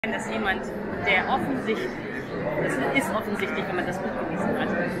Dass jemand, der offensichtlich, das ist offensichtlich, wenn man das Buch gelesen hat,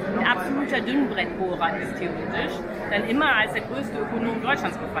 ein absoluter Dünnbrettbohrer ist theoretisch, dann immer als der größte Ökonom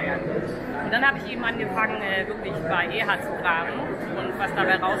Deutschlands gefeiert wird. Und dann habe ich eben angefangen, wirklich bei Erhard zu graben. Und was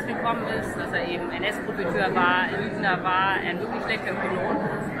dabei rausgekommen ist, dass er eben NS-Profiteur war, Lügner war, ein wirklich schlechter Ökonom.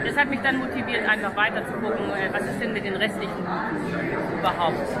 Und das hat mich dann motiviert, einfach weiter zu gucken, was ist denn mit den restlichen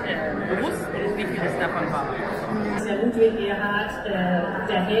überhaupt bewusst und wie viel es davon war. Das ist ja Ludwig Erhard,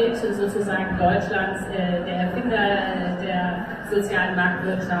 der Held sozusagen Deutschlands, der Erfinder der sozialen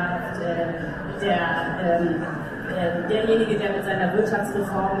Marktwirtschaft, derjenige, der mit seiner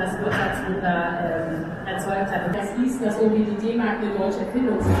Wirtschaftsreform das Wirtschaftswunder erzeugt hat. Und das hieß, dass irgendwie die D-Mark eine deutsche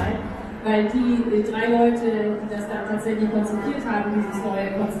Erfindung sei, weil die drei Leute, die das dann tatsächlich konzipiert haben, dieses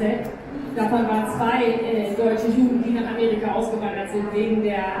neue Konzept, davon waren zwei deutsche Juden, die nach Amerika ausgewandert sind wegen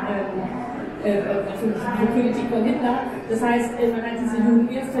der Politik von Hitler. Das heißt, man hat diese Juden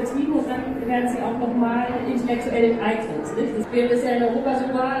erst vertrieben und dann werden sie auch nochmal intellektuell enteignet. Während es ja in Europa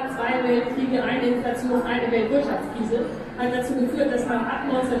so war, 2 Weltkriege, eine Inflation, eine Weltwirtschaftskrise, hat dazu geführt, dass man ab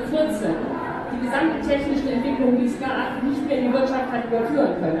 1914 die gesamte technische Entwicklung, die es gab, nicht mehr in die Wirtschaft hat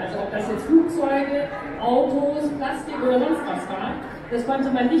überführen können. Also ob das jetzt Flugzeuge, Autos, Plastik oder sonst was war, das konnte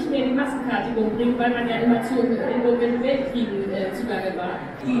man nicht mehr in die Massenfertigung bringen, weil man ja immer zu irgendwelchen Weltkriegen zugange war.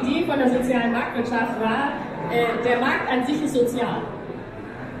 Die Idee von der sozialen Marktwirtschaft war, der Markt an sich ist sozial.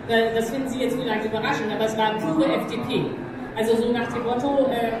 Das finden Sie jetzt vielleicht überraschend, aber es war pure FDP. Also so nach dem Motto,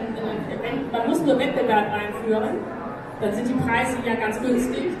 man muss nur Wettbewerb einführen, dann sind die Preise ja ganz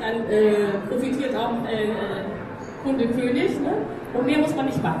günstig, dann profitiert auch Kunde König, ne? Und mehr muss man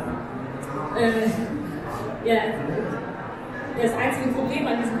nicht machen. Das einzige Problem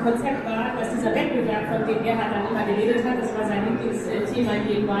an diesem Konzept war, dass dieser Wettbewerb, von dem Erhard dann immer geredet hat, das war sein Lieblingsthema in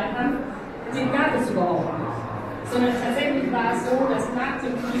jedem Wahlkampf, den gab es überhaupt nicht. Sondern tatsächlich war es so, dass nach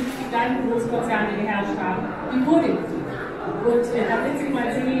dem Krieg die kleinen Großkonzerne geherrscht haben, wie vor dem Krieg. Und damit Sie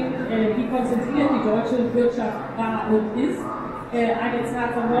mal sehen, wie konzentriert die deutsche Wirtschaft war und ist, eine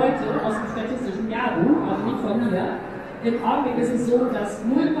Zahl von heute aus dem statistischen Jahrbuch, also nicht von mir, im Augenblick ist es so, dass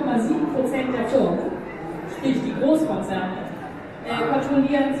 0,7% der Firmen, sprich die Großkonzerne,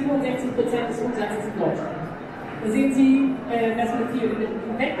 kontrollieren 67% des Umsatzes in Deutschland. Da sehen Sie, dass mit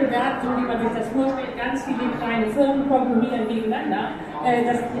dem Wettbewerb, so wie man sich das vorstellt, ganz viele kleine Firmen konkurrieren gegeneinander,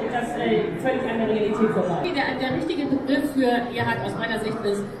 das völlig an der Realität vorbei. Der richtige Begriff für Erhard aus meiner Sicht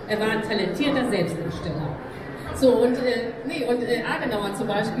ist, er war ein talentierter Selbstdarsteller. So, und Adenauer zum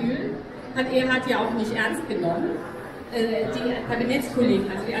Beispiel hat Erhard ja auch nicht ernst genommen. Die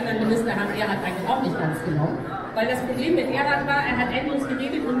Kabinettskollegen, also die anderen Minister, haben Erhard eigentlich auch nicht ernst genommen. Weil das Problem mit Erhard war, er hat endlos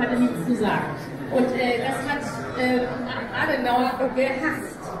geredet und hatte nichts zu sagen. Und das hat Adenauer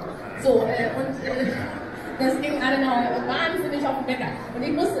gehasst. So, das ging Adenauer wahnsinnig auf den Wecker. Und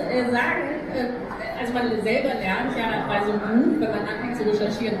ich muss sagen, also man selber lernt ja bei so einem Buch, wenn man anfängt zu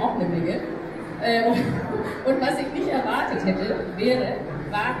recherchieren, auch eine Menge. Und was ich nicht erwartet hätte,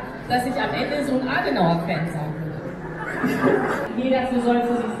 war, dass ich am Ende so ein Adenauer-Fan sein würde. Jeder soll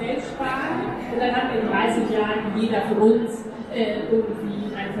für sich selbst sparen und dann hat in 30 Jahren jeder von uns irgendwie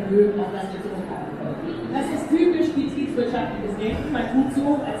ein Vermögen, auf das wir zurückhalten können. Das ist typisch betriebswirtschaftliches Denken. Man tut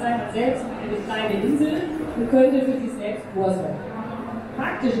so, als sei man selbst eine kleine Insel und könnte für sich selbst vorsorgen.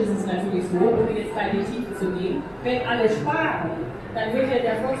 Praktisch ist es natürlich so, ohne jetzt da in die Tiefe zu gehen, wenn alle sparen, dann wird ja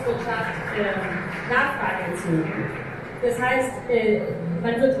der Volkswirtschaft Nachfrage entzogen. Das heißt,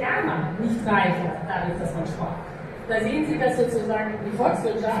 man wird ärmer, nicht reicher, dadurch, dass man spart. Da sehen Sie, dass sozusagen die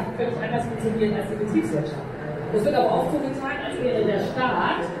Volkswirtschaft völlig anders funktioniert als die Betriebswirtschaft. Das wird aber auch so getan, als wäre der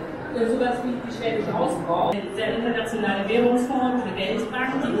Staat sowas wie die städtische Ausbau. Der internationale Währungsfonds, die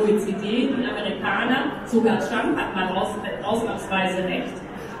Weltbank, die OECD, die Amerikaner, sogar Trump hat mal ausnahmsweise recht.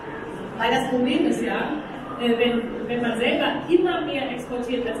 Weil das Problem ist ja, wenn man selber immer mehr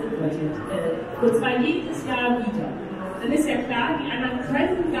exportiert als importiert, und zwar jedes Jahr wieder, dann ist ja klar, die anderen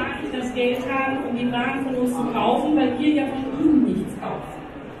können gar nicht das Geld haben, um die Waren von uns zu kaufen, weil wir ja von ihnen nichts kaufen.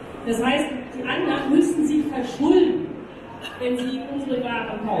 Das heißt, die anderen müssten sich verschulden, wenn sie unsere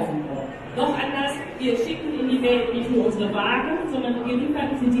Waren kaufen wollen. Noch anders, wir schicken in die Welt nicht nur unsere Waren, sondern wir liefern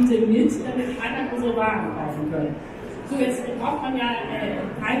Kredite mit, damit die anderen unsere Waren kaufen können. So, jetzt braucht man ja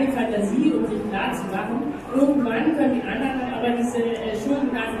keine Fantasie, um sich klar zu machen. Irgendwann können die anderen dann aber diese Schulden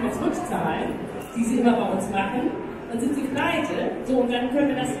gar nicht mehr zurückzahlen, die sie immer bei uns machen. Dann sind sie pleite, so, und dann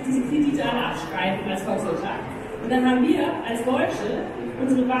können wir diese Kredite alle abschreiben als Volkswirtschaft. Und dann haben wir als Deutsche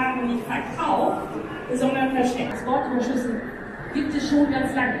unsere Waren nicht verkauft, sondern versteckt. Exportüberschüsse gibt es schon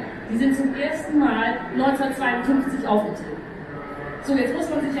ganz lange. Die sind zum ersten Mal 1952 aufgetreten. So, jetzt muss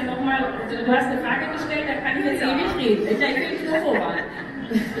man sich ja nochmal, du hast eine Frage gestellt, da kann ich jetzt ewig reden. Ich will nur vorwarnen.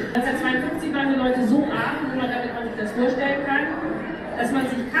 1952 waren die Leute so arm, damit man sich das vorstellen kann, dass man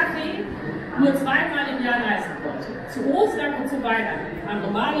sich Kaffee nur zweimal im Jahr leisten konnte. Zu Ostern und zu Weihnachten haben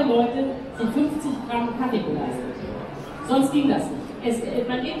normale Leute sich 50 Gramm Kaffee geleistet. Sonst ging das nicht.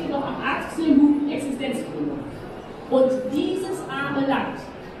 Man lebte noch am absoluten Existenzminimum. Und dieses arme Land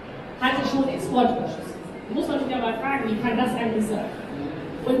hatte schon Exportüberschüsse. Da muss man sich aber fragen, wie kann das eigentlich sein?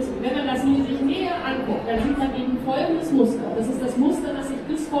 Und wenn man das sich näher anguckt, dann sieht man eben folgendes Muster. Das ist das Muster, das sich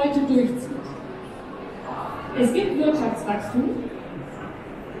bis heute durchzieht. Es gibt Wirtschaftswachstum,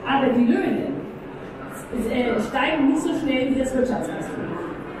 aber die Löhne steigen nicht so schnell wie das Wirtschaftswachstum.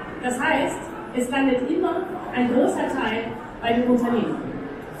 Das heißt, es landet immer ein großer Teil bei den Unternehmen.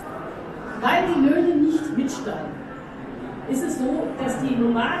 Weil die Löhne nicht mitsteigen, ist es so, dass die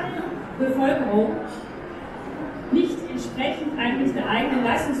normale Bevölkerung nicht entsprechend eigentlich der eigenen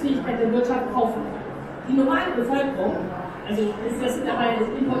Leistungsfähigkeit der Wirtschaft kaufen kann. Die normale Bevölkerung, also das sind aber,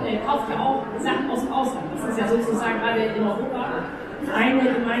 kauft ja auch Sachen aus dem Ausland. Das ist ja sozusagen gerade in Europa eine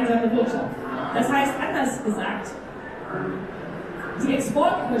gemeinsame Wirtschaft. Das heißt, anders gesagt, die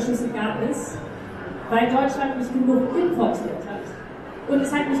Exportüberschüsse gab es, weil Deutschland nicht genug importiert hat. Und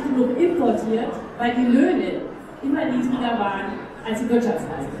es hat nicht genug importiert, weil die Löhne immer niedriger waren als die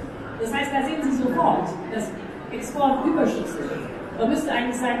Wirtschaftsleistung. Das heißt, da sehen Sie sofort, dass Exportüberschüsse. Man müsste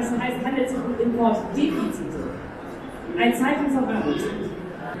eigentlich sagen, es handelt sich um Importdefizite. Ein Zeichen von Armut.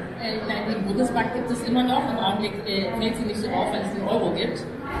 Nein, die Bundesbank gibt es immer noch. Im Augenblick fällt sie nicht so auf, weil es den Euro gibt.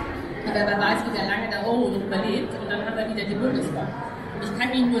 Aber wer weiß, wie lange der Euro noch überlebt. Und dann haben wir wieder die Bundesbank. Und ich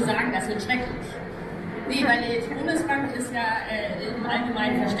kann Ihnen nur sagen, das wird schrecklich. Nee, weil die Bundesbank ist ja im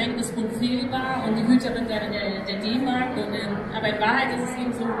allgemeinen Verständnis unfehlbar und die Hüterin der D-Mark. Aber in Wahrheit ist es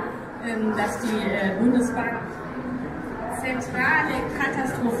eben so, dass die Bundesbank zentrale,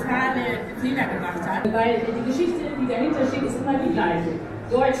 katastrophale Fehler gemacht hat. Weil die Geschichte, die dahinter steht, ist immer die gleiche.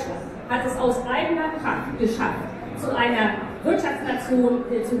 Deutschland hat es aus eigener Kraft geschafft, zu einer Wirtschaftsnation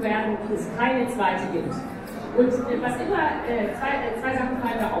zu werden, die es keine zweite gibt. Und was immer, zwei Sachen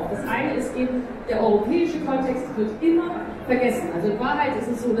fallen da auf. Das eine ist eben, der europäische Kontext wird immer vergessen. Also in Wahrheit ist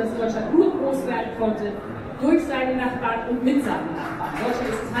es so, dass Deutschland nur groß werden konnte durch seine Nachbarn und mit seinen Nachbarn. Deutschland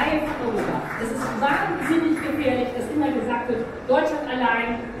ist Teil von Europa. Es ist wahnsinnig gefährlich, dass immer gesagt wird, Deutschland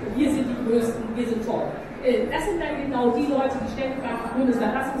allein, wir sind die Größten, wir sind toll. Das sind dann genau die Leute, die ständig auf dem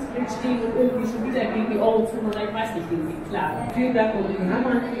Bundesverfassungsgericht stehen und irgendwie schon wieder gegen die Eurozone oder ich weiß nicht, gegen die klagen. Vielen Dank, Ulrike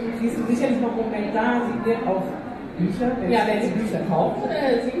Herrmann. Sie ist sicherlich noch Moment da. Sie wird auch Bücher, wenn Sie Bücher kaufen,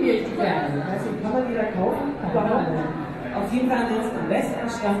 signiere ich die gerne. Also kann man die da kaufen? Überhaupt nicht. Auf jeden Fall ansonsten am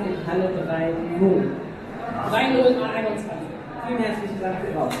Westend in Halle 3.0. 3.021. Vielen herzlichen Dank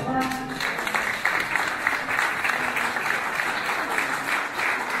für Ihre Aufmerksamkeit.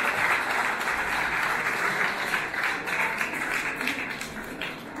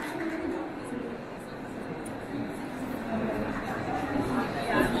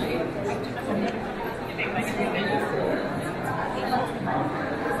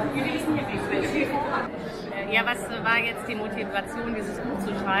 Ja, was war jetzt die Motivation, dieses Buch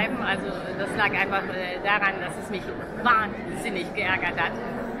zu schreiben? Also das lag einfach daran, dass es mich wahnsinnig geärgert hat,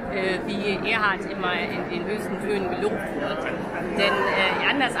 wie Erhard immer in den höchsten Tönen gelobt wird. Denn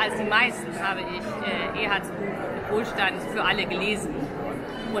anders als die meisten habe ich Erhards Buch Wohlstand für alle gelesen.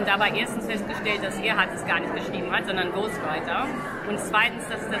 Und dabei erstens festgestellt, dass Erhard es gar nicht geschrieben hat, sondern Ghostwriter. Und zweitens,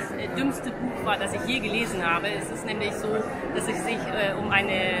 dass es das dümmste Buch war, das ich je gelesen habe. Es ist nämlich so, dass es sich um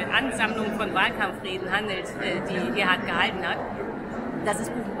eine Ansammlung von Wahlkampfreden handelt, die Erhard gehalten hat. Das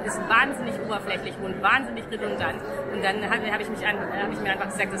Buch ist wahnsinnig oberflächlich und wahnsinnig redundant. Und dann habe ich mir einfach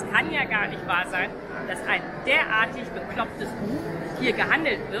gesagt, das kann ja gar nicht wahr sein, dass ein derartig beklopptes Buch hier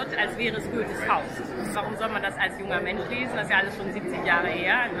gehandelt wird, als wäre es Goethes Faust. Warum soll man das als junger Mensch lesen? Das ist ja alles schon 70 Jahre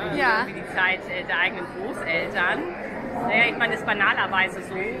her, ne? Ja. Wie die Zeit der eigenen Großeltern. Naja, ich meine, es ist banalerweise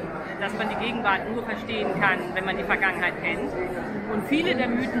so, dass man die Gegenwart nur verstehen kann, wenn man die Vergangenheit kennt. Und viele der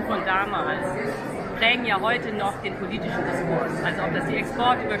Mythen von damals prägen ja heute noch den politischen Diskurs. Also ob das die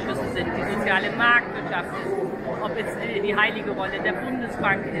Exportüberschüsse sind, die soziale Marktwirtschaft ist, ob es die heilige Rolle der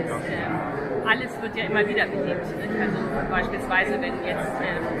Bundesbank ist. Alles wird ja immer wieder belegt. Also beispielsweise, wenn jetzt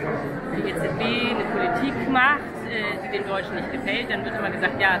die EZB eine Politik macht, die den Deutschen nicht gefällt, dann wird immer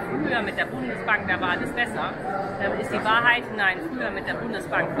gesagt, ja, früher mit der Bundesbank, da war alles besser. Ist die Wahrheit? Nein, früher mit der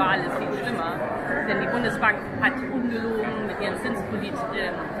Bundesbank war alles viel schlimmer. Denn die Bundesbank hat ungelogen mit ihren Zinspolitik.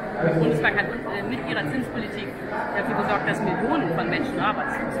 Die Bundesbank hat mit ihrer Zinspolitik dafür gesorgt, dass Millionen von Menschen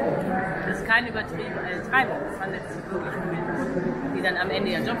arbeitslos wurden. Das ist keine übertriebene Treibung, das handelt sich wirklich um Millionen, die dann am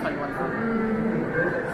Ende ihren Job verloren haben.